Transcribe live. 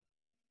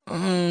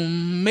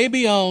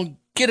Maybe I'll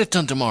get it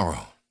done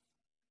tomorrow.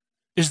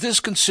 Is this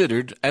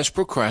considered as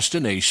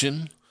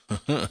procrastination?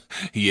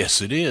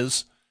 Yes, it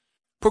is.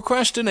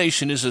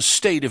 Procrastination is a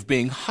state of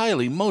being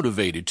highly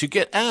motivated to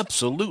get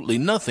absolutely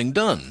nothing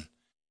done.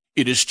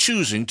 It is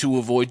choosing to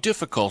avoid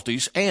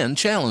difficulties and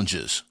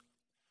challenges.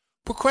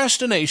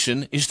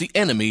 Procrastination is the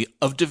enemy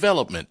of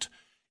development.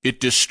 It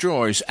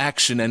destroys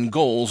action and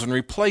goals and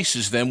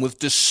replaces them with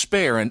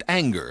despair and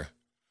anger.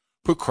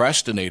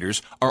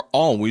 Procrastinators are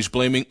always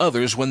blaming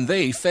others when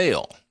they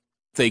fail.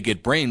 They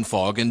get brain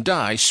fog and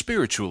die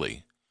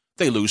spiritually.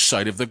 They lose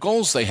sight of the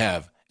goals they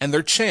have and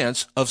their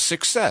chance of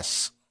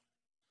success.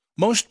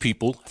 Most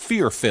people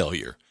fear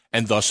failure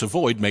and thus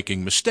avoid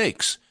making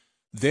mistakes.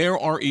 There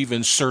are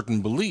even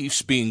certain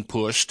beliefs being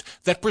pushed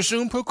that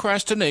presume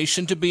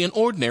procrastination to be an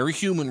ordinary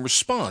human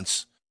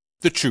response.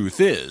 The truth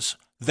is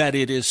that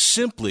it is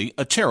simply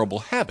a terrible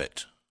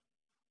habit.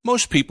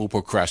 Most people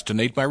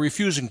procrastinate by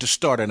refusing to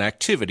start an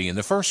activity in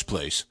the first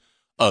place.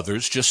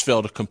 Others just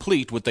fail to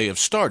complete what they have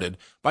started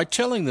by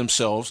telling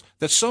themselves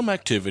that some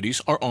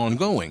activities are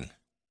ongoing.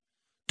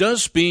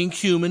 Does being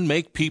human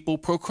make people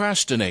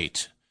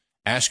procrastinate?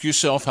 Ask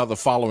yourself how the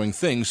following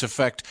things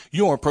affect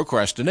your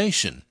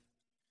procrastination.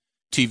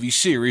 TV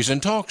series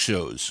and talk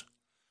shows.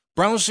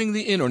 Browsing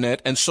the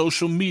internet and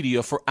social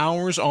media for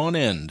hours on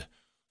end.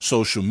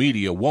 Social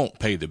media won't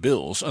pay the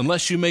bills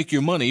unless you make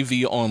your money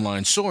via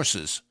online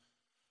sources.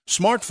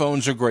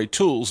 Smartphones are great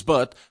tools,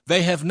 but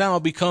they have now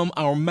become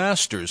our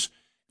masters.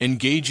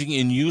 Engaging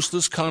in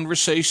useless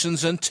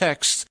conversations and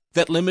texts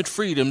that limit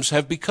freedoms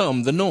have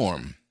become the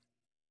norm.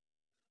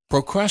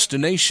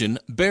 Procrastination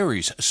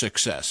buries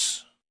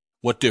success.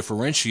 What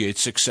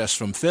differentiates success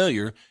from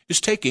failure is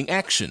taking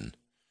action.